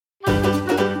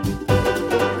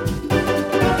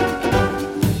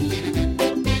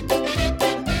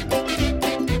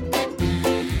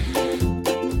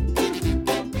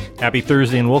Happy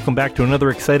Thursday and welcome back to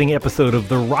another exciting episode of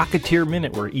the Rocketeer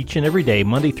Minute, where each and every day,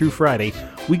 Monday through Friday,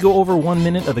 we go over 1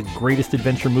 minute of the greatest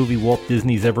adventure movie Walt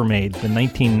Disney's ever made, the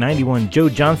 1991 Joe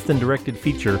Johnston-directed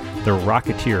feature, The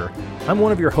Rocketeer. I'm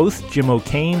one of your hosts, Jim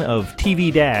O'Kane of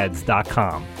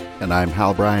TVDads.com. And I'm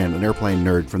Hal Bryan, an airplane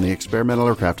nerd from the Experimental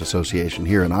Aircraft Association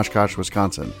here in Oshkosh,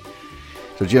 Wisconsin.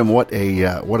 So Jim, what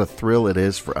a thrill it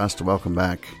is for us to welcome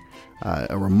back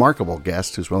a remarkable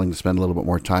guest who's willing to spend a little bit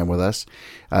more time with us,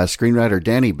 screenwriter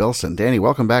Danny Bilson. Danny,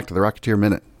 welcome back to the Rocketeer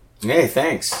Minute. Hey,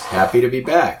 thanks. Happy to be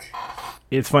back.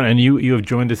 It's fun, and you have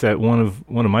joined us at one of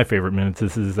my favorite minutes.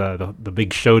 This is the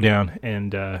big showdown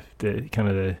and the kind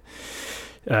of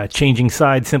the changing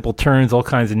sides, simple turns, all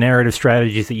kinds of narrative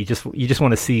strategies that you just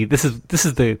want to see. This is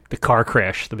the car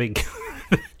crash, the big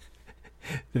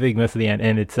the big mess at the end,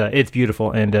 and it's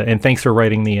beautiful. And thanks for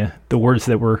writing the words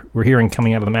that we're hearing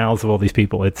coming out of the mouths of all these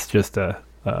people. It's just a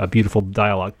beautiful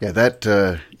dialogue. Yeah,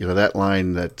 that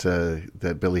line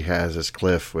that Billy has as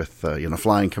Cliff with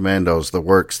flying commandos, the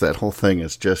works. That whole thing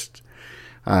is just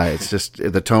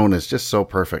the tone is just so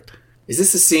perfect. Is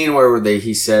this the scene where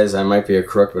he says, "I might be a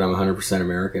crook, but I'm 100%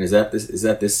 American"? Is that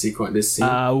this sequence? This scene?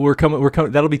 We're coming.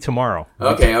 That'll be tomorrow.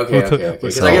 Okay.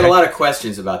 Because I get a lot of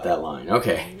questions about that line.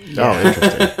 Okay. Oh,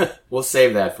 interesting. We'll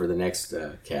save that for the next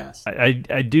cast.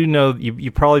 I do know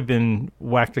you've probably been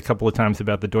whacked a couple of times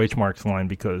about the Deutschmarks line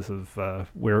because of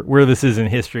where this is in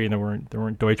history, and there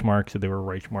weren't Deutschmarks, or they were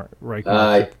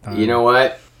Reichmarks. You know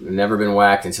what? I've never been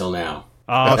whacked until now.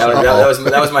 Oh,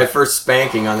 that was my first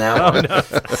spanking on that one.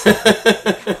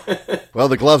 No. Well,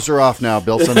 the gloves are off now,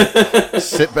 Bilson.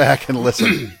 Sit back and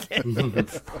listen.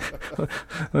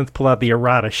 Let's pull out the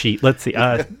errata sheet. Let's see.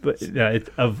 Of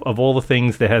all the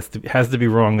things that has to be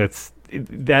wrong,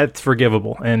 that's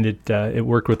forgivable, and it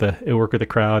worked with the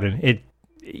crowd, and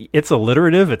it's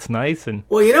alliterative. It's nice, and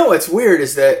well, you know what's weird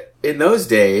is that in those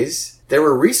days there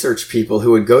were research people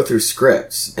who would go through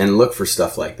scripts and look for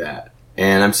stuff like that.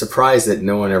 And I'm surprised that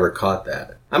no one ever caught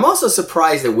that. I'm also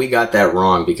surprised that we got that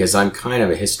wrong because I'm kind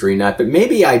of a history nut, but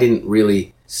maybe I didn't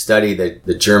really study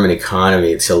the German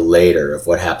economy until later of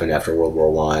what happened after World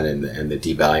War I and the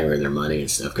devaluing of their money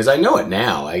and stuff. Because I know it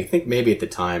now. I think maybe at the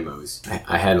time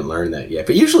I hadn't learned that yet.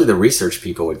 But usually the research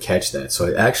people would catch that.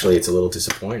 So actually it's a little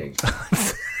disappointing.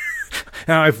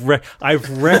 Now I've wrecked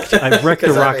the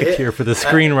Rocketeer for the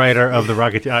screenwriter of the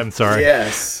Rocketeer. I'm sorry.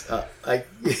 Yes.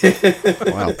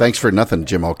 Wow, thanks for nothing,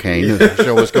 Jim O'Kane. The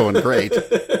show was going great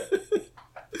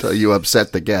until you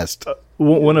upset the guest.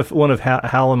 One of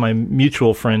Hal and my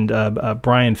mutual friend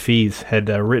Brian Fees had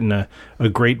written a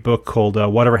great book called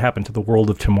 "Whatever Happened to the World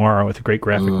of Tomorrow." It's a great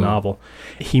graphic novel.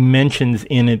 He mentions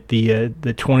in it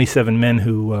the 27 men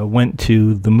who went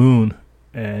to the moon,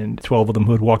 and 12 of them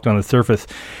who had walked on the surface.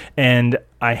 And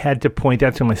I had to point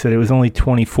out to him, I said it was only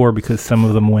 24 because some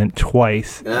of them went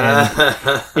twice. And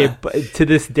to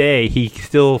this day, he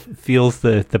still feels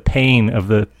the pain of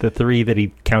the three that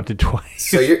he counted twice.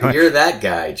 So you're that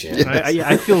guy, Jim. Yes.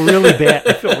 I feel really bad.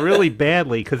 I feel really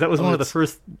badly because that was one of the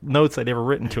first notes I'd ever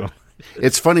written to him.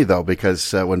 It's funny though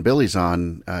because when Billy's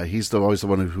on, he's always the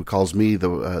one who calls me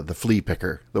the flea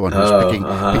picker, the one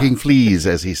who's picking fleas,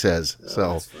 as he says.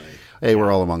 So. Hey,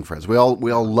 we're all among friends. We all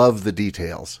love the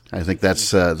details. I think that's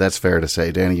fair to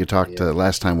say. Danny, you talked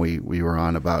last time we were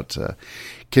on about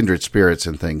kindred spirits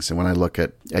and things. And when I look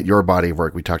at your body of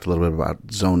work, we talked a little bit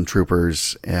about Zone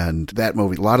Troopers and that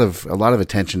movie. A lot of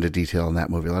attention to detail in that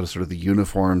movie. A lot of sort of the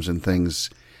uniforms and things.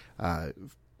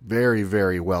 Very,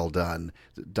 very well done.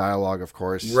 Dialogue, of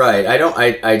course. Right.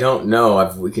 I don't know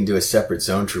if we can do a separate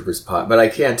Zone Troopers pod, but I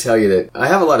can tell you that I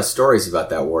have a lot of stories about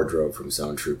that wardrobe from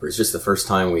Zone Troopers. Just the first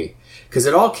time because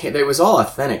it was all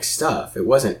authentic stuff. It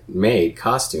wasn't made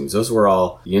costumes. Those were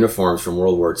all uniforms from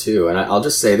World War II. And I'll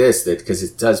just say this, that because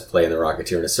it does play in the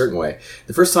Rocketeer in a certain way.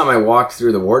 The first time I walked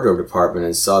through the wardrobe department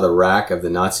and saw the rack of the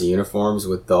Nazi uniforms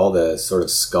with all the sort of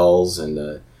skulls and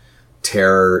the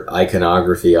terror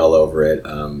iconography all over it,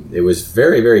 it was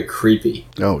very, very creepy.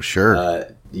 Oh, sure.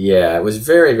 Yeah, it was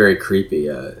very, very creepy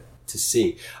to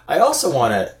see. I also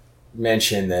want to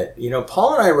mention that,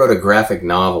 Paul and I wrote a graphic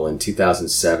novel in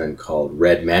 2007 called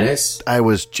Red Menace. I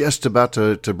was just about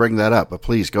to bring that up, but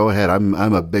please go ahead. I'm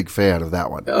a big fan of that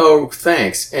one. Oh,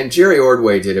 thanks. And Jerry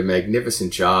Ordway did a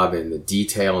magnificent job in the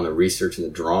detail and the research and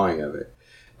the drawing of it.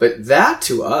 But that,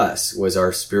 to us, was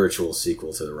our spiritual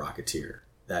sequel to The Rocketeer.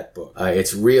 That book.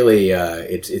 It's really,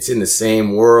 it's in the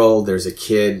same world. There's a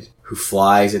kid who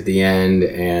flies at the end,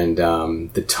 and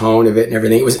the tone of it and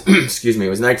everything. It was, excuse me, it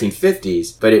was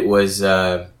 1950s, but it was,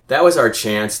 that was our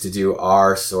chance to do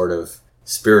our sort of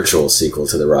spiritual sequel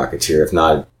to The Rocketeer. If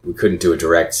not, we couldn't do a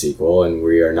direct sequel, and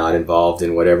we are not involved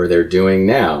in whatever they're doing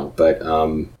now. But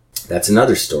that's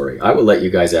another story. I will let you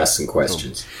guys ask some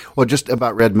questions. Well, just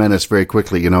about Red Menace very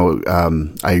quickly.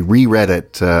 I reread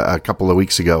it a couple of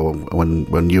weeks ago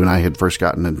when you and I had first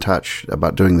gotten in touch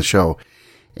about doing the show,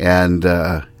 and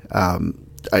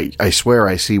I swear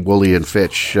I see Woolley and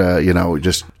Fitch,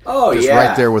 just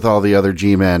right there with all the other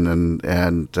G-men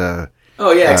and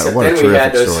except what then a we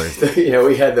had terrific those, story.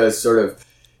 we had those sort of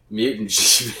mutant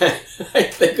G-men, I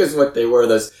think is what they were,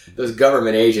 those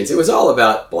government agents. It was all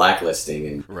about blacklisting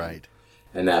and right.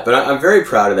 And that. But I'm very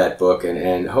proud of that book,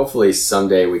 and hopefully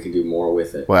someday we can do more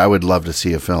with it. Well, I would love to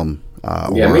see a film.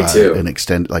 Me too. An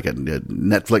like a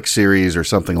Netflix series or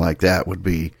something like that would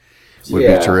be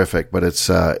terrific. But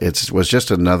it was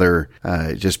just another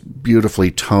just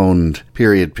beautifully toned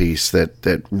period piece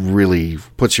that really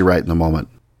puts you right in the moment.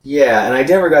 Yeah, and I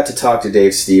never got to talk to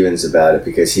Dave Stevens about it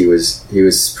because he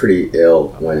was pretty ill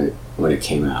when it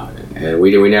came out, and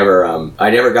we never I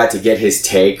never got to get his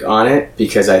take on it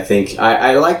because I think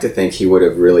I like to think he would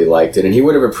have really liked it and he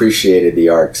would have appreciated the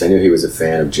art because I knew he was a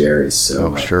fan of Jerry's.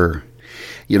 So sure.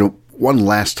 One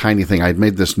last tiny thing. I'd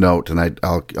made this note, and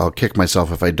I'll kick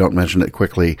myself if I don't mention it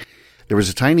quickly. There was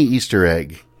a tiny Easter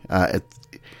egg at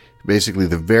basically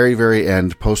the very, very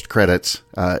end, post-credits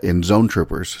in Zone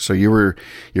Troopers. So you're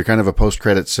kind of a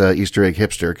post-credits Easter egg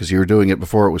hipster because you were doing it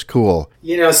before it was cool.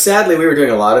 Sadly, we were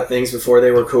doing a lot of things before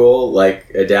they were cool, like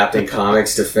adapting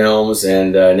comics to films,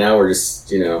 and now we're just,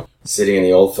 sitting in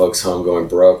the old folks' home going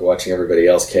broke, watching everybody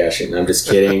else cash in. I'm just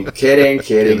kidding. kidding.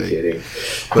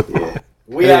 Yeah.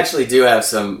 We actually have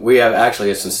some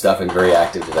stuff in very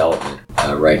active development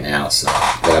right now, so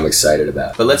that I'm excited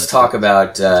about. But let's talk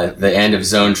about the end of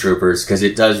Zone Troopers, because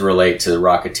it does relate to the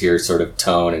Rocketeer sort of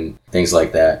tone and things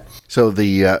like that. So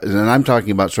and I'm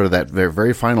talking about sort of that very,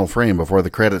 very final frame before the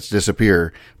credits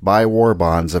disappear. Buy war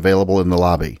bonds available in the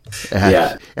lobby.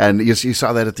 And you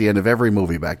saw that at the end of every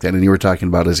movie back then. And you were talking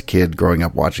about as a kid growing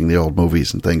up watching the old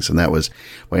movies and things. And that was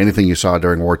anything you saw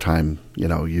during wartime.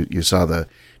 You saw the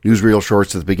newsreel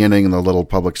shorts at the beginning and the little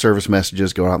public service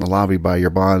messages, go out in the lobby, buy your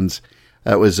bonds.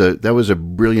 That was a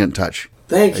brilliant touch.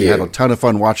 Thank you. I had a ton of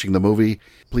fun watching the movie.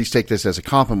 Please take this as a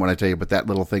compliment when I tell you, but that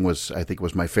little thing was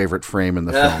my favorite frame in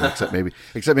the film,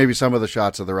 except maybe some of the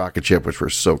shots of the rocket ship, which were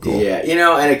so cool. Yeah,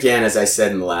 and again, as I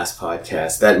said in the last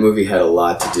podcast, that movie had a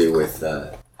lot to do with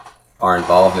our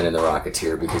involvement in the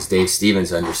Rocketeer, because Dave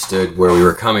Stevens understood where we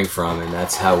were coming from, and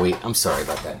that's how I'm sorry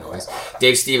about that noise.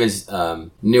 Dave Stevens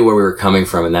knew where we were coming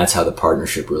from, and that's how the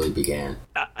partnership really began.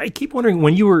 I keep wondering,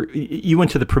 when you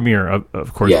went to the premiere,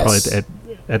 of course, yes. Probably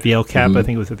at the El Cap. Mm-hmm. I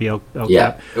think it was at the El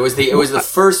yeah. Cap. It was the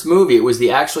first movie. It was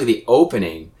actually the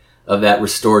opening of that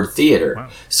restored theater. Wow.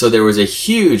 So there was a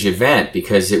huge event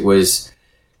because it was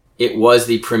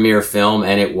the premiere film,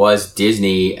 and it was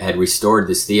Disney had restored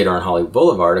this theater on Hollywood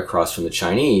Boulevard across from the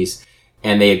Chinese,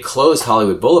 and they had closed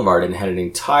Hollywood Boulevard and had an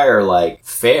entire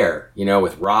fair,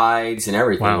 with rides and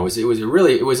everything. Wow.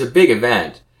 It was a big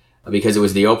event because it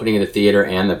was the opening of the theater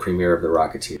and the premiere of the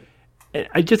Rocketeer.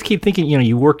 I just keep thinking,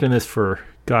 you worked in this for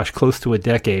close to a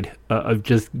decade of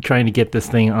just trying to get this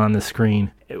thing on the screen.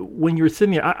 When you were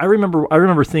sitting there, I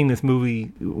remember seeing this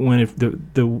movie when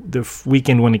the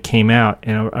weekend when it came out,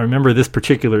 and I remember this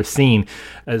particular scene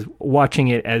as watching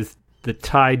it as the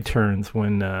tide turns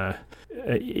when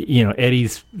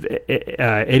Eddie's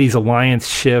alliance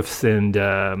shifts, and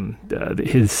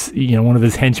his one of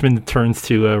his henchmen turns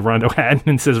to Rondo Hatton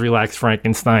and says, "Relax,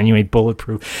 Frankenstein, you ain't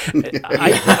bulletproof."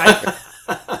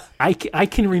 I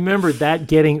can remember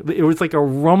that it was like a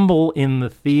rumble in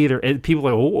the theater, and people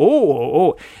were like,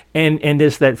 oh, and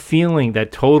there's that feeling,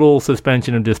 that total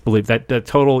suspension of disbelief, that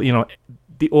total,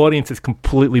 the audience is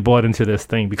completely bought into this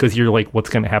thing because you're like, what's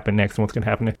going to happen next and what's going to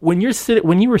happen next. When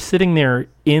you were sitting there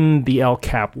in the El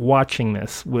Cap watching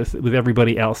this with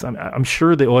everybody else, I'm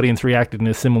sure the audience reacted in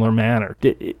a similar manner.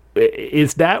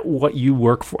 Is that what you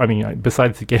work for? I mean,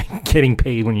 besides getting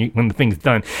paid when the thing's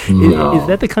done, no. Is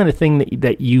that the kind of thing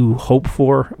that you hope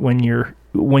for when you're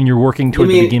working toward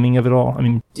the beginning of it all? I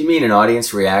mean, do you mean an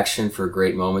audience reaction for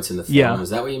great moments in the film? Yeah.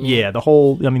 Is that what you mean? Yeah, the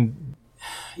whole. I mean,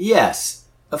 yes.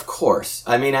 Of course.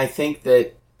 I mean, I think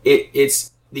that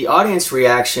it's the audience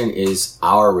reaction is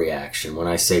our reaction. When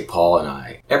I say Paul and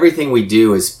I, everything we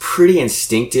do is pretty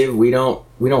instinctive. We don't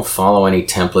follow any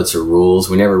templates or rules.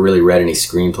 We never really read any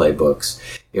screenplay books.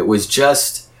 It was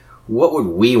just, what would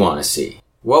we want to see?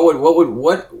 What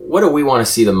do we want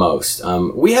to see the most?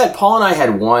 Paul and I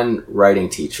had one writing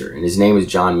teacher, and his name was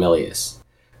John Milius,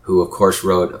 who of course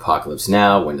wrote Apocalypse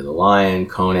Now, Wind of the Lion,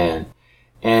 Conan.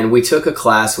 And we took a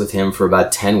class with him for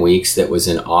about 10 weeks that was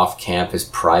an off-campus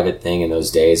private thing in those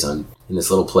days in this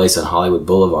little place on Hollywood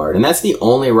Boulevard. And that's the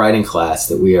only writing class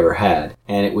that we ever had.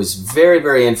 And it was very,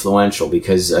 very influential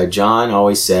because John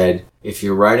always said, if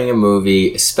you're writing a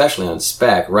movie, especially on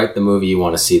spec, write the movie you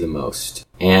want to see the most.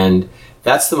 And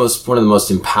that's one of the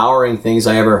most empowering things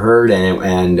I ever heard.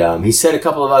 And he said a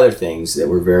couple of other things that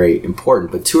were very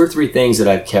important, but 2 or 3 things that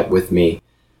I've kept with me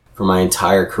for my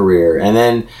entire career. And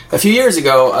then a few years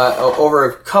ago, over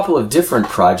a couple of different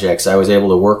projects, I was able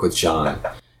to work with John.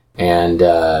 And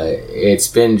it's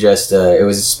been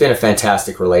it's been a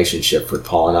fantastic relationship with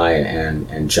Paul and I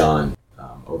and John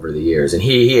over the years, and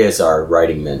he is our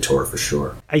writing mentor for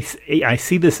sure. I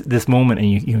see this moment,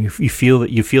 and you feel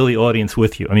the audience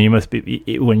with you. I mean, you must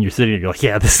be when you're sitting there, you're like,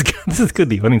 yeah, this is good.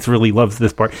 The audience really loves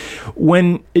this part.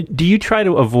 When do you try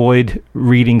to avoid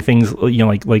reading things,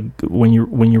 like when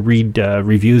you read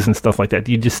reviews and stuff like that?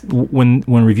 Do you just when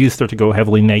reviews start to go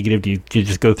heavily negative, do you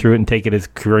just go through it and take it as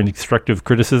constructive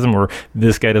criticism, or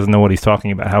this guy doesn't know what he's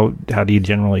talking about? How do you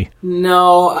generally?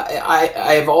 No,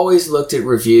 I've always looked at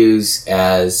reviews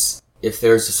as, if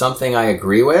there's something I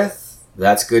agree with,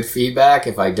 that's good feedback.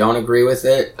 If I don't agree with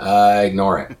it,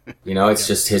 ignore it. It's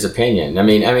just his opinion. I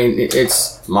mean,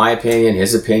 it's my opinion,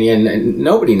 his opinion, and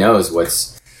nobody knows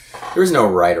there's no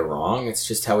right or wrong. It's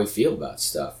just how we feel about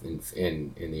stuff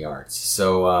in the arts.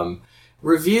 So,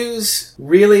 reviews,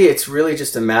 really, it's really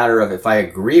just a matter of, if I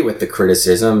agree with the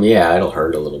criticism, yeah, it'll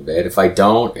hurt a little bit. If I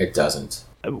don't, it doesn't.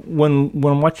 When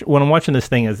I'm watching this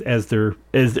thing, as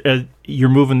you're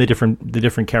moving the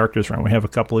different characters around, we have a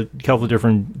couple of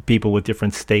different people with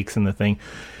different stakes in the thing.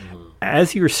 Mm-hmm.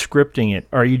 As you're scripting it,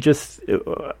 are you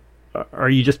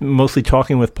just mostly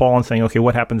talking with Paul and saying, okay,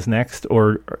 what happens next,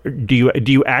 or do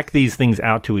you act these things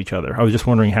out to each other? I was just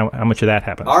wondering how much of that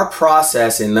happens. Our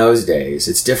process in those days,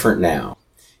 it's different now.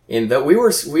 In that we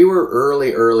were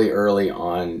early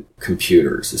on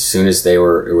computers. As soon as there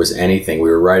was anything, we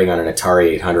were writing on an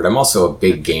Atari 800. I'm also a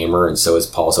big gamer, and so is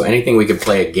Paul. So anything we could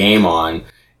play a game on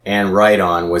and write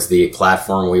on was the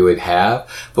platform we would have.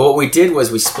 But what we did was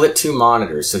we split 2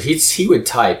 monitors. So he would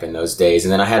type in those days,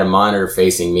 and then I had a monitor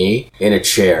facing me in a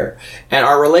chair. And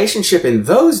our relationship in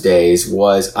those days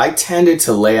was, I tended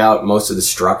to lay out most of the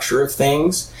structure of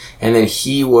things, and then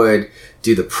he would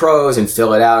do the prose and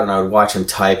fill it out, and I would watch him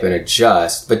type and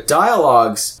adjust. But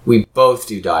dialogues, we both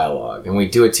do dialogue, and we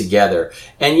do it together.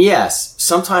 And yes,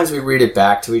 sometimes we read it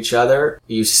back to each other.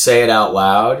 You say it out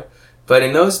loud. But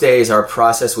in those days, our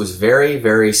process was very,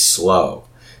 very slow,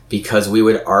 because we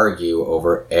would argue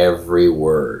over every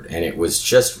word, and it was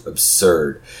just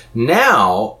absurd.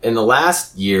 Now, in the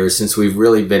last years, since we've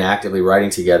really been actively writing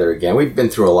together again, we've been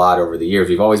through a lot over the years.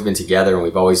 We've always been together, and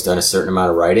we've always done a certain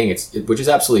amount of writing, which is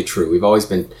absolutely true. We've always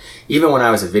been, even when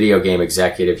I was a video game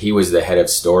executive, he was the head of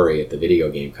story at the video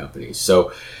game company.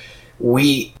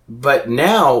 But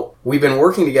now, we've been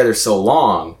working together so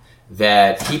long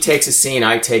that he takes a scene,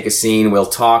 I take a scene, we'll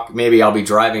talk, maybe I'll be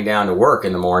driving down to work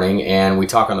in the morning, and we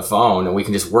talk on the phone, and we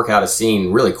can just work out a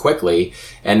scene really quickly,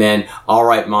 and then I'll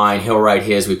write mine, he'll write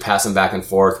his, we pass them back and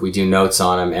forth, we do notes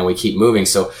on them, and we keep moving.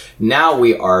 So now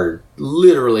we are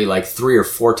literally like 3 or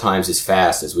 4 times as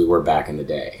fast as we were back in the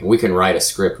day. And we can write a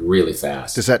script really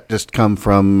fast. Does that just come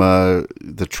from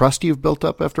the trust you've built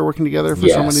up after working together for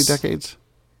so many decades?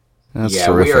 That's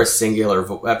terrific. We are a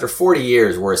singular. After 40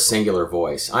 years, we're a singular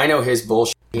voice. I know his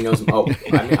bullshit. He knows.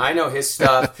 I know his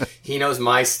stuff. He knows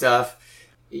my stuff.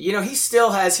 He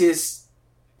still has his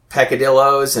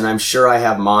peccadillos, and I'm sure I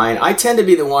have mine. I tend to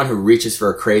be the one who reaches for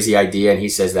a crazy idea, and he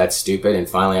says that's stupid, and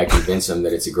finally I convince him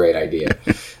that it's a great idea.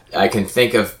 I can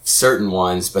think of certain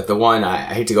ones, but the one,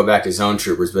 I hate to go back to Zone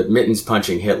Troopers, but Mittens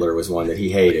punching Hitler was one that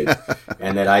he hated,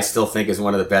 and that I still think is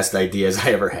one of the best ideas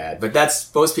I ever had. But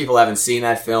most people haven't seen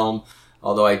that film,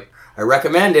 although I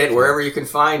recommend it wherever you can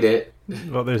find it.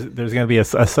 Well, there's going to be a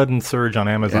sudden surge on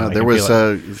Amazon.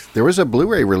 Yeah, there was a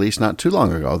Blu-ray release not too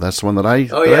long ago. That's the one that I.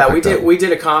 Oh yeah, we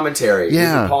did a commentary.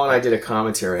 Yeah, Paul and I did a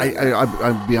commentary.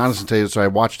 I'll be honest and tell you, so I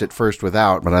watched it first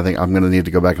without, but I think I'm going to need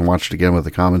to go back and watch it again with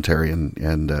the commentary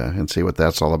and see what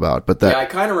that's all about. But I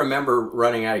kind of remember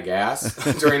running out of gas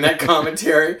during that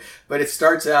commentary. But it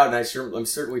starts out, and I'm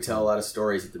certain we tell a lot of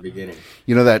stories at the beginning.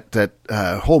 That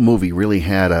whole movie really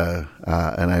had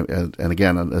and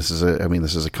again, this is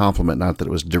a compliment, not that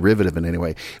it was derivative in any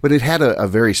way, but it had a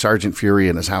very Sergeant Fury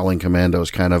and his Howling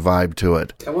Commandos kind of vibe to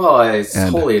it. Well, it's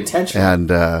wholly intentional,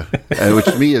 and which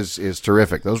to me is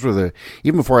terrific. Those were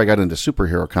even before I got into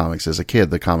superhero comics as a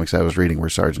kid, the comics I was reading were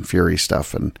Sergeant Fury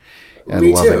stuff, and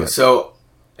me loving too. it. So.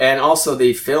 And also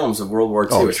the films of World War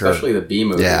II, especially the B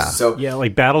movies. Yeah. So yeah,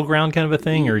 like Battleground kind of a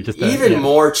thing, or just even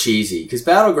more cheesy, because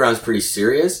Battleground's pretty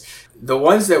serious. The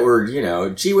ones that were,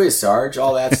 Gee Whiz Sarge,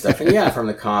 all that stuff, and from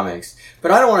the comics.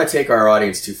 But I don't want to take our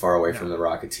audience too far away from the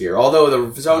Rocketeer. Although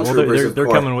the Zone Troopers,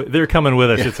 they're coming with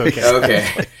us. It's okay.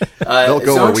 Okay, they'll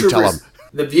go where we tell them.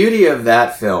 The beauty of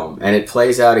that film, and it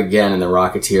plays out again in the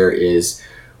Rocketeer, is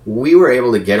we were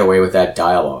able to get away with that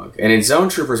dialogue. And in Zone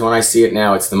Troopers, when I see it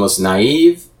now, it's the most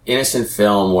naive, innocent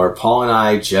film where Paul and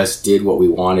I just did what we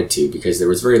wanted to because there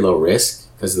was very low risk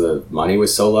because the money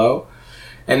was so low.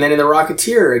 And then in the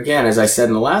Rocketeer, again, as I said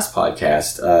in the last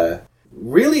podcast,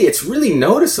 it's really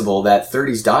noticeable that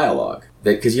 30s dialogue,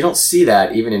 because you don't see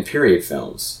that even in period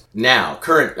films. Now,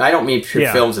 I don't mean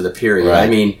films of the period. Right. I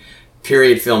mean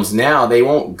period films now, they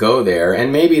won't go there,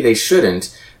 and maybe they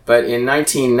shouldn't. But in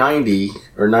 1990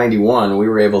 or 91, we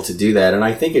were able to do that, and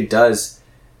I think it does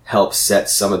help set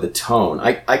some of the tone.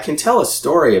 I can tell a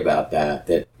story about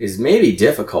that is maybe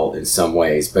difficult in some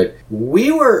ways, but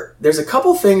there's a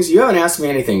couple things, you haven't asked me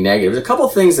anything negative, there's a couple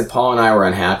things that Paul and I were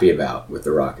unhappy about with The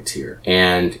Rocketeer.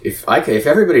 And if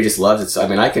everybody just loves it, I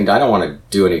don't want to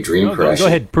do any dream correction. Go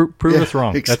ahead, prove us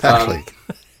wrong. Exactly.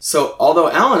 So,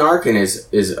 although Alan Arkin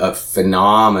is a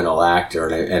phenomenal actor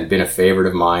and been a favorite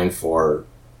of mine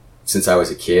since I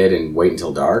was a kid and Wait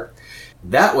Until Dark,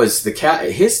 that was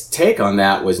his take on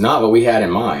that was not what we had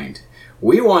in mind.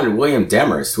 We wanted William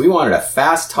Demarest. We wanted a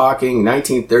fast-talking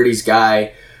 1930s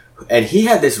guy, and he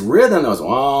had this rhythm that was,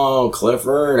 oh,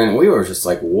 Clifford, and we were just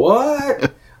like,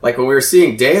 what? Like when we were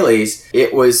seeing dailies,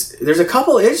 there's a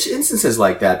couple instances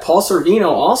like that. Paul Sorvino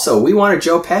also, we wanted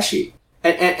Joe Pesci.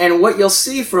 And what you'll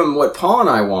see from what Paul and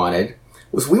I wanted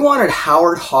was we wanted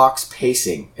Howard Hawks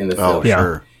pacing in the film. Oh,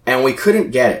 sure. And we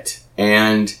couldn't get it.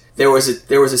 And there was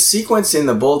a sequence in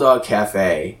the Bulldog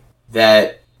Cafe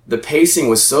that the pacing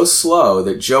was so slow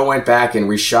that Joe went back and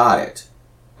reshot it.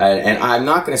 And I'm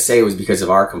not going to say it was because of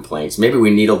our complaints. Maybe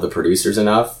we needled the producers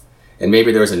enough, and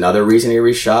maybe there was another reason he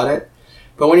reshot it.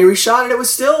 But when he reshot it, it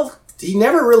was still, he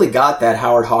never really got that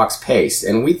Howard Hawks pace.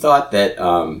 And we thought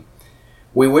that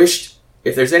we wished,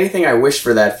 if there's anything I wished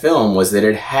for that film, was that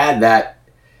it had that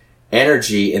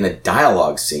energy in the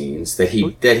dialogue scenes that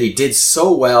he did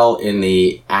so well in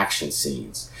the action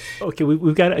scenes. Okay,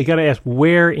 I got to ask,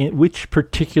 which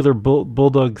particular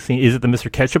Bulldog scene is it? The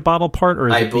Mr. Ketchup bottle part, or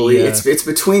is I believe it's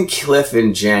between Cliff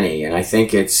and Jenny, and I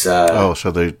think it's so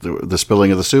the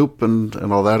spilling of the soup and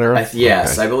all that era.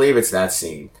 Yes, okay. I believe it's that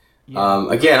scene.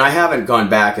 Yeah. Again, I haven't gone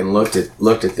back and looked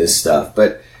at this stuff,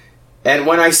 and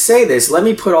when I say this, let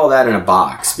me put all that in a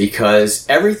box, because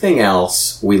everything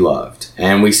else we loved,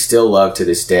 and we still love to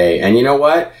this day. And you know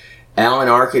what? Alan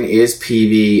Arkin is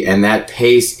PV, and that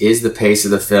pace is the pace of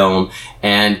the film,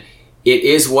 and it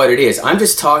is what it is. I'm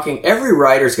just talking, every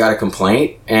writer's got a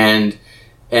complaint, and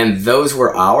those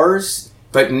were ours,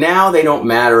 but now they don't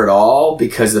matter at all,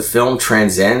 because the film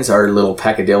transcends our little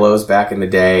peccadillos back in the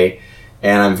day.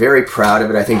 And I'm very proud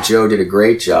of it. I think Joe did a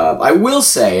great job. I will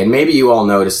say, and maybe you all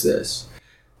noticed this,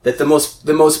 that the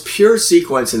most pure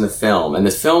sequence in the film, and the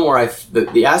film where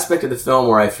the aspect of the film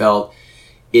where I felt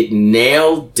it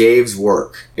nailed Dave's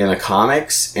work in the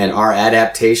comics and our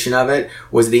adaptation of it,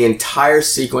 was the entire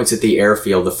sequence at the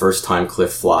airfield the first time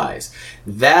Cliff flies.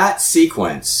 That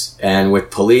sequence, and with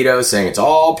Polito saying it's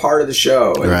all part of the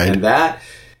show, and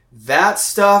that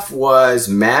stuff was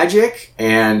magic,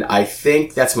 and I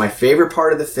think that's my favorite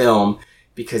part of the film,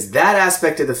 because that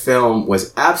aspect of the film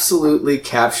was absolutely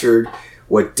captured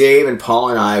what Dave and Paul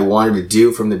and I wanted to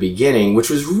do from the beginning, which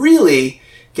was really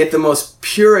get the most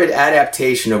pure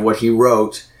adaptation of what he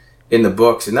wrote in the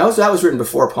books. And that was written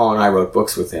before Paul and I wrote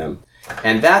books with him.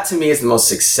 And that, to me, is the most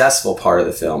successful part of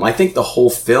the film. I think the whole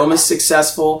film is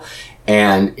successful,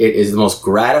 and it is the most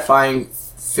gratifying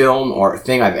film or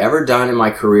thing I've ever done in my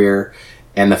career.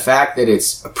 And the fact that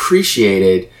it's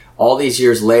appreciated all these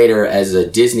years later as a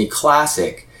Disney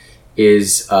classic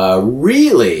is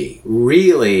really,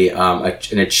 really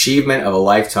an achievement of a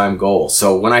lifetime goal.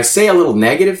 So when I say a little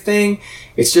negative thing,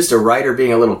 it's just a writer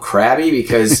being a little crabby,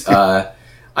 because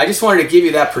I just wanted to give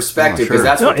you that perspective, because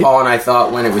that's what Paul and I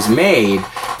thought when it was made.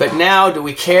 But now, do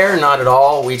we care? Not at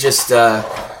all. We just,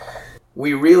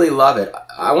 we really love it.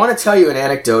 I want to tell you an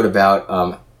anecdote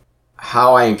about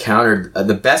how I encountered,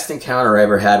 the best encounter I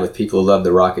ever had with people who love The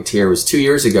Rocketeer was 2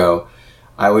 years ago.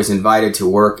 I was invited to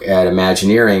work at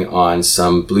Imagineering on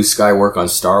some blue sky work on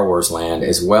Star Wars Land,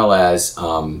 as well as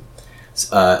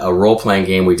a role-playing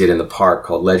game we did in the park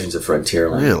called Legends of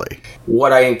Frontierland. Really?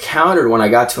 What I encountered when I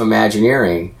got to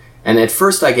Imagineering, And at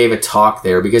first I gave a talk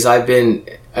there because I've been,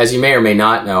 as you may or may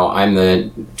not know, I'm the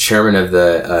chairman of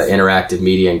the Interactive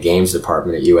Media and Games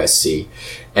Department at USC.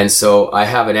 And so I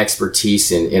have an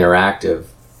expertise in interactive.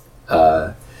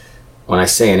 When I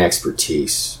say an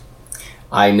expertise,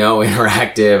 I know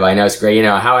interactive, I know it's great. You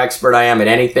know, how expert I am at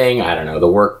anything, I don't know. The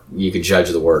work, you can judge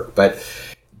the work. But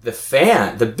the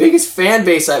biggest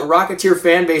Rocketeer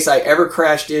fan base I ever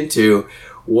crashed into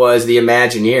was the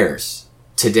Imagineers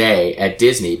today at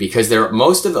Disney, because a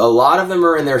lot of them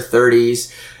are in their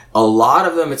 30s. A lot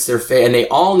of them, it's their and they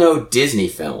all know Disney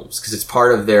films because it's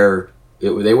part of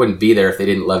they wouldn't be there if they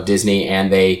didn't love Disney,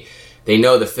 and they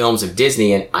know the films of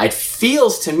Disney. And it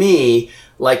feels to me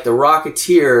like the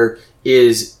Rocketeer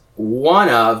is one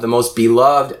of the most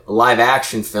beloved live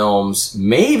action films,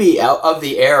 maybe of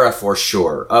the era for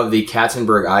sure, of the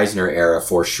Katzenberg-Eisner era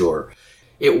for sure.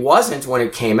 It wasn't when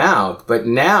it came out, but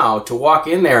now to walk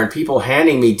in there and people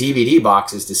handing me DVD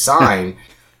boxes to sign,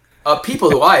 people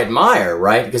who I admire,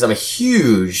 right? Because I'm a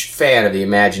huge fan of the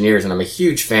Imagineers and I'm a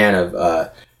huge fan of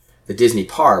the Disney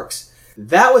parks.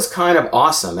 That was kind of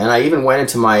awesome. And I even went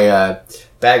into my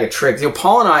bag of tricks. You know,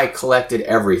 Paul and I collected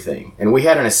everything, and we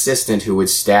had an assistant who would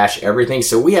stash everything.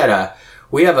 So we have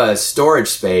a storage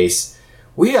space.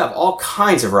 We have all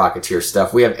kinds of Rocketeer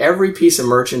stuff. We have every piece of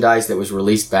merchandise that was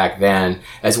released back then,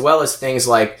 as well as things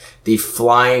like the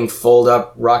flying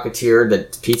fold-up Rocketeer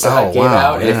that Pizza Hut gave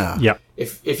out. Yeah.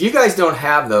 If you guys don't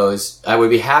have those, I would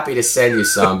be happy to send you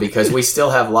some, because we still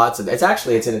have lots of. I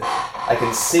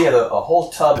can see a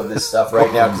whole tub of this stuff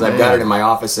right now because I've got it in my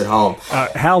office at home.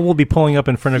 Hal will be pulling up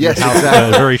in front of your house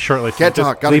exactly. very shortly. Can't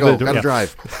talk. Gotta go. Gotta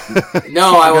drive.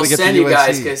 No, I will send you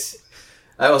guys because.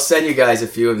 I will send you guys a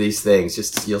few of these things.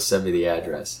 Just you'll send me the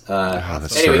address.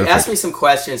 Anyway, ask me some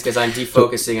questions because I'm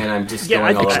defocusing and I'm just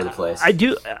going all over the place. I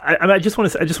just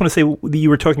want to say you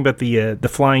were talking about the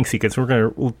flying sequence.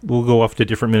 We'll go off to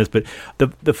different minutes, but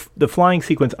the flying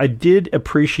sequence, I did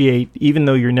appreciate. Even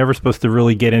though you're never supposed to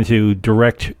really get into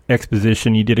direct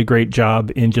exposition, you did a great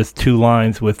job in just 2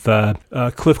 lines. With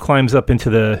Cliff climbs up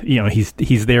into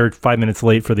he's there 5 minutes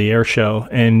late for the air show,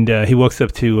 and he walks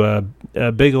up to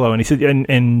Bigelow, and he said,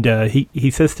 and he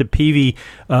says to Peavy,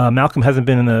 Malcolm hasn't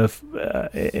been in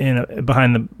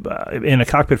a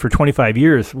cockpit for 25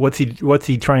 years. What's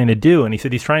he trying to do? And he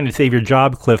said, he's trying to save your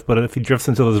job, Cliff, but if he drifts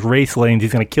into those race lanes,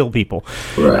 he's going to kill people.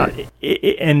 Right.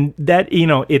 And that,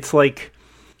 it's like.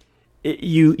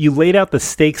 You laid out the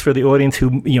stakes for the audience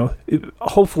who,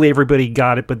 hopefully everybody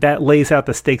got it, but that lays out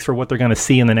the stakes for what they're going to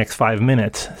see in the next 5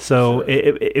 minutes. So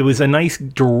it was a nice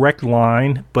direct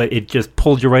line, but it just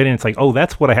pulled you right in. It's like, oh,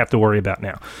 that's what I have to worry about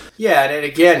now. Yeah, and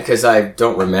again, because I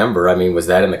don't remember, was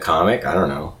that in the comic? I don't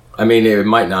know. It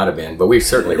might not have been, but we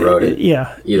certainly wrote it.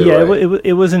 Either way.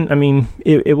 It wasn't.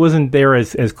 It wasn't there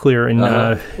as clear. And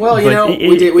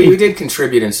we did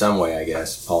contribute in some way, I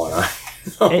guess, Paul and I.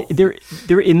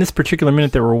 There, in this particular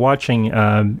minute that we're watching,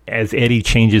 as Eddie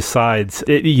changes sides,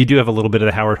 you do have a little bit of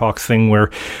the Howard Hawks thing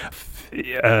where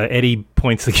Eddie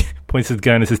points his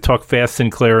gun and says, "Talk fast,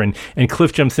 Sinclair," and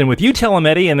Cliff jumps in with, "You tell him,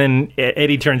 Eddie," and then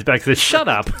Eddie turns back and says, "Shut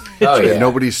up."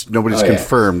 Nobody's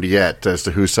confirmed yet as to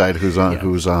whose side who's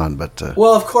on, but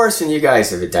well, of course, and you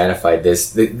guys have identified this.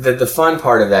 The fun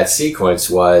part of that sequence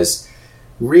was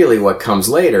really what comes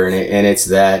later, and it's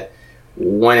that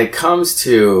when it comes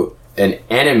to an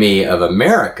enemy of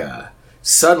America,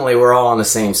 suddenly we're all on the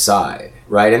same side,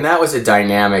 right? And that was a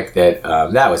dynamic that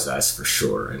was us for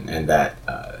sure, and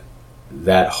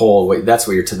that whole way, that's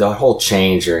what the whole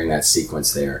change during that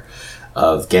sequence there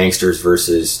of gangsters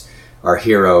versus our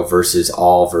hero versus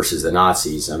the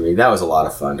Nazis. That was a lot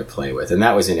of fun to play with, and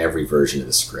that was in every version of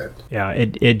the script. Yeah,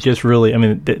 it just really,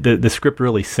 the script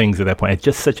really sings at that point. It's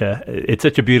just such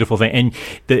a beautiful thing, and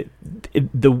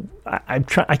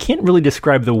I can't really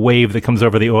describe the wave that comes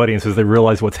over the audience as they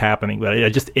realize what's happening, but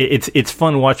it's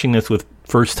fun watching this with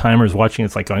first timers watching.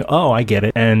 It's like going, oh, I get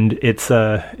it, and it's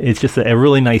just a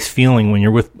really nice feeling when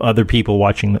you're with other people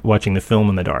watching the film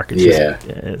in the dark.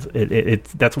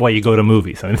 It's that's why you go to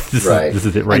movies. This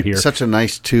is it right here. Such a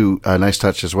nice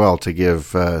touch as well to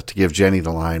give Jenny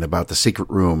the line about the secret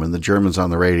room and the Germans on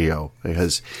the radio,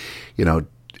 because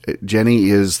Jenny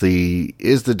is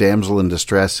the damsel in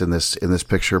distress in this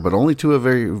picture, but only to a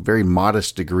very, very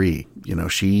modest degree.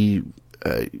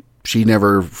 She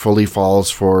never fully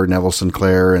falls for Neville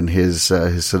Sinclair and his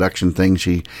seduction thing.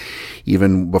 She,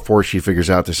 even before she figures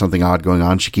out there's something odd going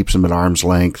on, she keeps him at arm's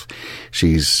length.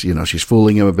 She's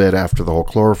fooling him a bit after the whole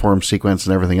chloroform sequence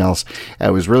and everything else.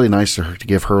 It was really nice to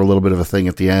give her a little bit of a thing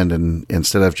at the end, and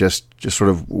instead of just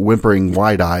sort of whimpering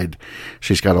wide-eyed,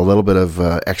 she's got a little bit of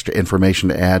extra information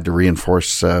to add to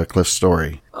reinforce Cliff's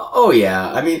story. Oh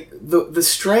yeah, the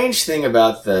strange thing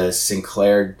about the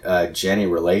Sinclair Jenny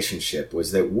relationship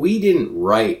was that we didn't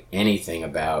write anything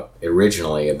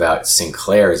originally about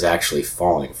Sinclair is actually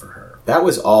falling for her. That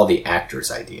was all the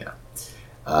actor's idea,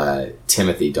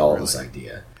 Timothy Dalton's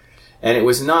idea, and it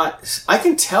was not. I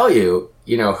can tell you,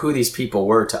 who these people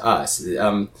were to us.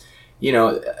 Neville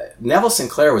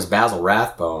Sinclair was Basil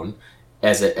Rathbone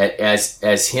as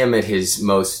him at his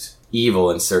most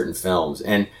evil in certain films,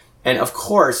 and of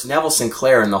course Neville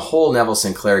Sinclair and the whole Neville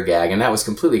Sinclair gag, and that was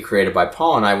completely created by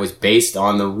Paul and I, was based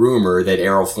on the rumor that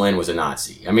Errol Flynn was a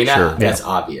Nazi. I mean, that's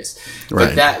obvious, right.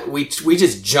 But that we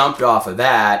just jumped off of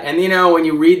that, and when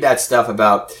you read that stuff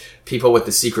about people with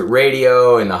the secret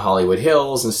radio and the Hollywood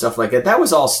Hills and stuff like that, that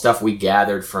was all stuff we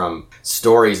gathered from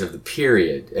stories of the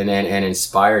period and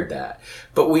inspired that.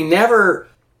 But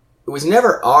it was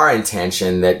never our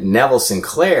intention that Neville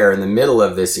Sinclair, in the middle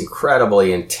of this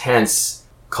incredibly intense,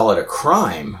 call it a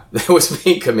crime that was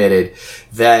being committed,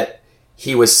 that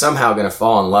he was somehow going to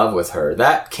fall in love with her.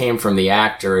 That came from the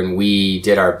actor, and we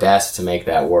did our best to make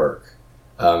that work.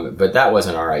 But that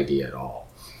wasn't our idea at all.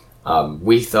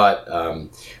 We thought,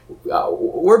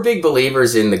 we're big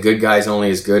believers in the good guy's only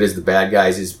as good as the bad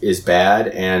guy's is bad,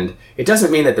 and it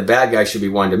doesn't mean that the bad guy should be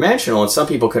one-dimensional, and some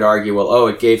people could argue, well,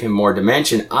 it gave him more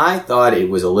dimension. I thought it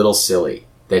was a little silly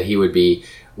that he would be,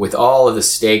 with all of the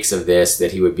stakes of this,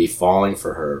 that he would be falling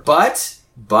for her. But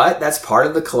that's part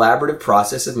of the collaborative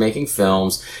process of making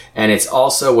films, and it's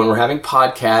also, when we're having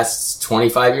podcasts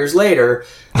 25 years later,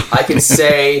 I can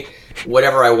say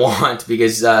whatever I want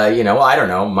because, I don't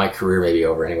know, my career may be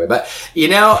over anyway, but,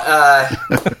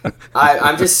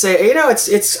 I'm just saying,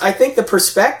 it's, I think the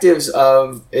perspectives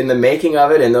in the making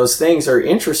of it and those things are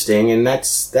interesting, and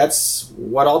that's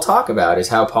what I'll talk about, is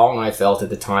how Paul and I felt at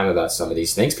the time about some of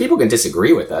these things. People can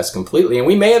disagree with us completely, and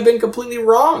we may have been completely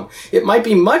wrong. It might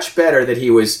be much better that he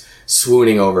was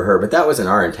swooning over her, but that wasn't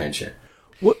our intention.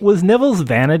 Was Neville's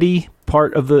vanity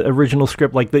part of the original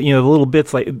script? Like the little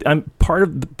bits. Like I'm part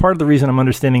of the reason I'm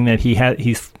understanding that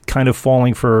he's kind of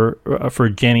falling for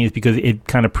Jenny is because it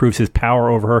kind of proves his power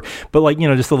over her. But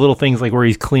just the little things like where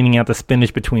he's cleaning out the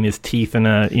spinach between his teeth and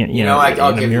I'll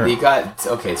give you.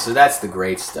 Okay, so that's the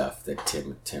great stuff that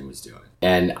Tim was doing,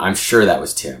 and I'm sure that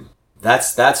was Tim.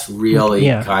 That's really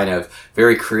kind of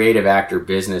very creative actor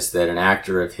business that an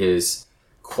actor of his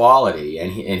quality,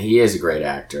 and he is a great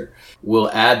actor,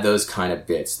 will add those kind of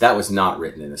bits. That was not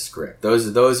written in the script. Those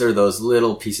are those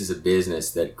little pieces of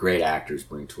business that great actors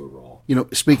bring to a role.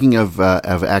 Speaking of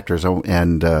actors,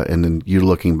 and then you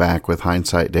looking back with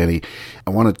hindsight, Danny, I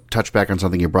want to touch back on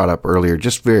something you brought up earlier,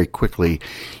 just very quickly.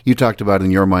 You talked about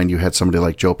in your mind you had somebody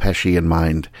like Joe Pesci in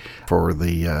mind for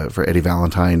Eddie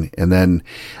Valentine, and then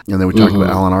we talked about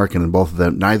Alan Arkin, and both of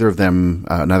them, neither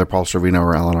Paul Sorvino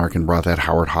or Alan Arkin brought that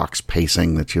Howard Hawks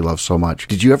pacing that you love so much.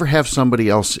 Did you ever have somebody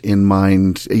else in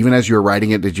mind, even as you were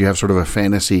writing it? Did you have sort of a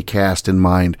fantasy cast in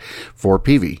mind for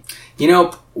Peavy?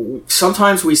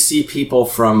 Sometimes we see people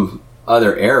from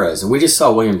other eras, and we just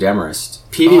saw William Demarest.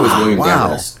 Peavy was William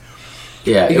Demarest.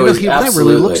 Yeah, it was absolutely. That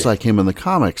really looks like him in the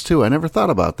comics too. I never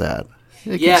thought about that.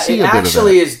 It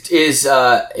actually is.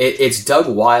 It's Doug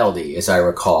Wildey, as I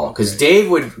recall, because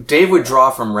Dave would draw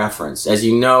from reference. As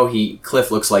you know, Cliff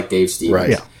looks like Dave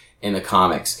Stevens in the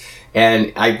comics.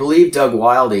 And I believe Doug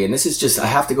Wildey, and this is just, I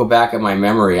have to go back in my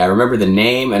memory. I remember the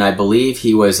name, and I believe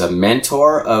he was a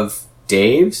mentor of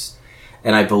Dave's,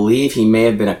 and I believe he may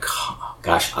have been I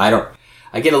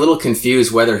get a little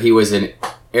confused whether he was an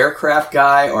aircraft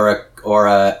guy or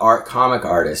a comic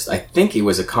artist. I think he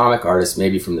was a comic artist,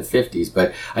 maybe from the 50s,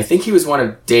 but I think he was one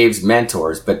of Dave's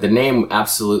mentors. But the name,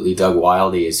 absolutely, Doug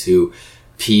Wildey, is who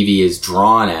Peavy is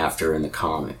drawn after in the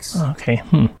comics. Okay.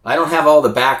 I don't have all the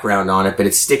background on it, but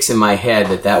it sticks in my head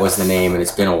that was the name, and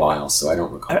it's been a while, so I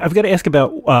don't recall. I've got to ask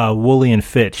about Woolley and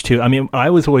Fitch, too. I mean, I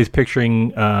was always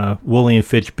picturing Woolley and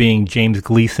Fitch being James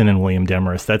Gleason and William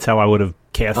Demarest. That's how I would have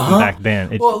cast them back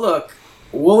then. Well, look,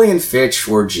 Woolley and Fitch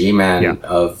were G-men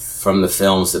from the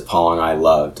films that Paul and I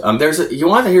loved. You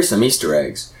want to hear some Easter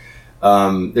eggs?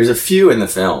 There's a few in the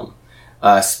film.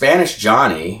 Spanish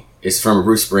Johnny is from a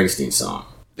Bruce Springsteen song.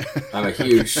 I'm a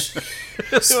huge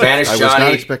Spanish Johnny. I was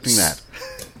not expecting that.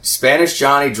 Spanish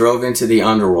Johnny drove into the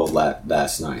underworld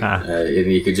last night.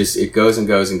 And you could it goes and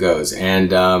goes and goes. And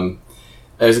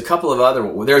there's a couple of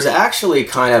other. There's actually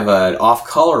kind of an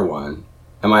off-color one.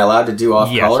 Am I allowed to do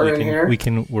off-color in here? We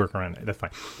can work around it. That's fine.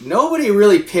 Nobody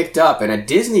really picked up, and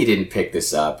Disney didn't pick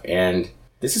this up, and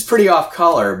this is pretty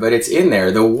off-color, but it's in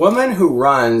there. The woman who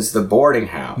runs the boarding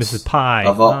house. Mrs.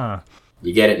 Pye.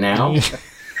 You get it now?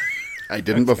 I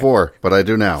didn't before, but I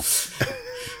do now.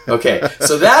 Okay,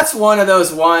 so that's one of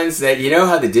those ones that, you know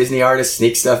how the Disney artists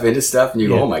sneak stuff into stuff, and you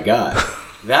go, oh my God.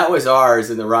 That was ours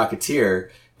in The Rocketeer,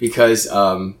 because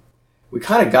we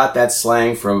kind of got that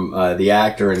slang from the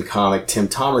actor and comic Tim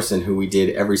Thomerson, who we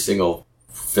did every single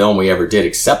film we ever did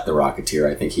except The Rocketeer,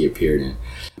 I think he appeared in.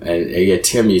 And yeah,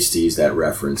 Tim used to use that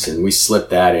reference, and we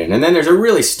slipped that in. And then there's a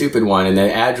really stupid one, and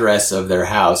the address of their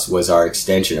house was our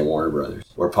extension at Warner Brothers,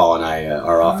 where Paul and I,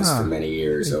 our office for many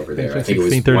years over there. I think it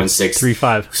was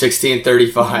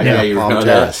 1635. Yeah, you know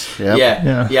that.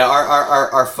 Yep. Yeah.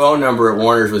 Our phone number at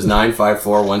Warner's was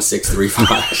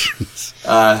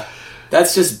 954-1635.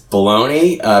 That's just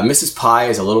baloney. Mrs. Pie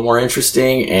is a little more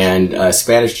interesting, and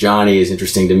Spanish Johnny is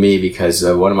interesting to me because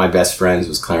one of my best friends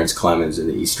was Clarence Clemens in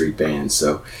the E Street Band,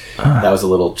 so that was a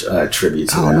little tribute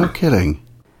to them. No kidding.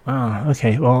 Oh,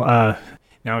 okay. Well,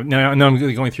 now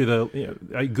I'm going through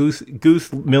the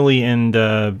Goose, Millie, and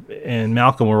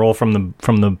Malcolm were all from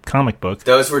the comic book.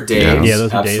 Those were Dave's. Yeah,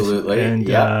 those were absolutely. Dave's.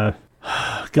 And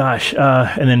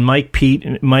and then Mike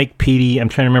Petey. I'm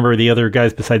trying to remember the other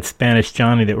guys besides Spanish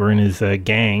Johnny that were in his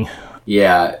gang.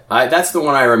 Yeah, that's the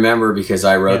one I remember because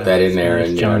I wrote that in there,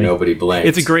 and nobody blinked.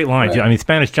 It's a great line. Right. I mean,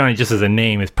 Spanish Johnny just as a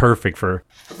name is perfect for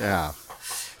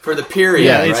the period.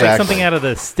 Yeah, it's right? like something out of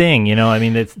the Sting. You know, I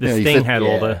mean, Sting had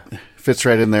all the fits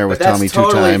right in there with Tommy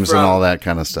totally 2 Times and all that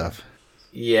kind of stuff.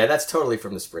 Yeah, that's totally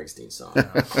from the Springsteen song.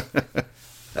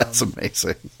 That's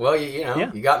amazing. Well,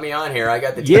 you got me on here. I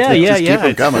got the Keep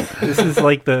them coming. This is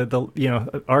like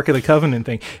the Ark of the Covenant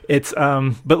thing. It's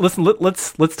but listen,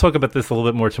 let's talk about this a little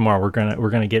bit more tomorrow. We're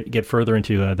gonna get further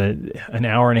into an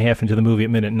hour and a half into the movie at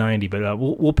minute 90, but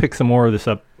we'll pick some more of this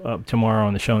up tomorrow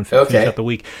on the show and finish up the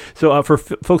week. So for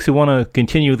folks who want to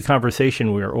continue the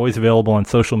conversation, we are always available on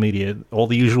social media, all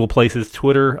the usual places: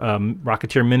 Twitter,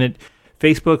 Rocketeer Minute.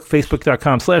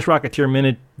 Facebook.com/Rocketeer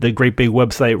Minute, the great big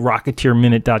website,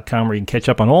 rocketeerminute.com, where you can catch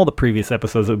up on all the previous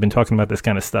episodes that we've been talking about this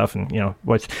kind of stuff. And,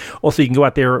 watch. Also, you can go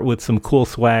out there with some cool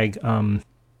swag.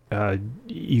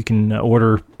 You can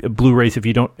order Blu-rays if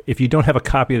you don't have a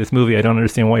copy of this movie. I don't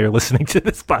understand why you're listening to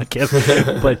this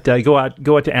podcast. But go out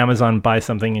to Amazon, buy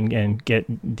something, and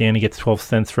Danny gets 12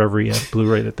 cents for every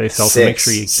Blu-ray that they sell. So make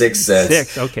sure 6 cents.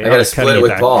 6. Okay, I got to split it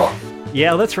with Paul.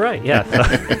 Yeah, that's right. Yeah,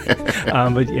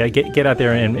 but yeah, get out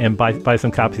there and buy some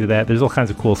copies of that. There's all kinds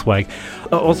of cool swag.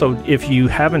 Also, if you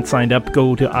haven't signed up,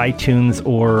 go to iTunes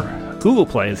or Google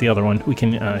Play is the other one.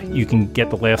 You can get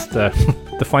the last the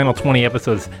final 20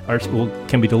 episodes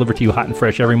can be delivered to you hot and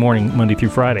fresh every morning, Monday through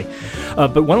Friday.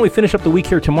 But why don't we finish up the week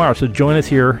here tomorrow? So join us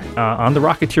here on the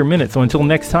Rocketeer Minute. So until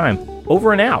next time,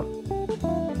 over and out.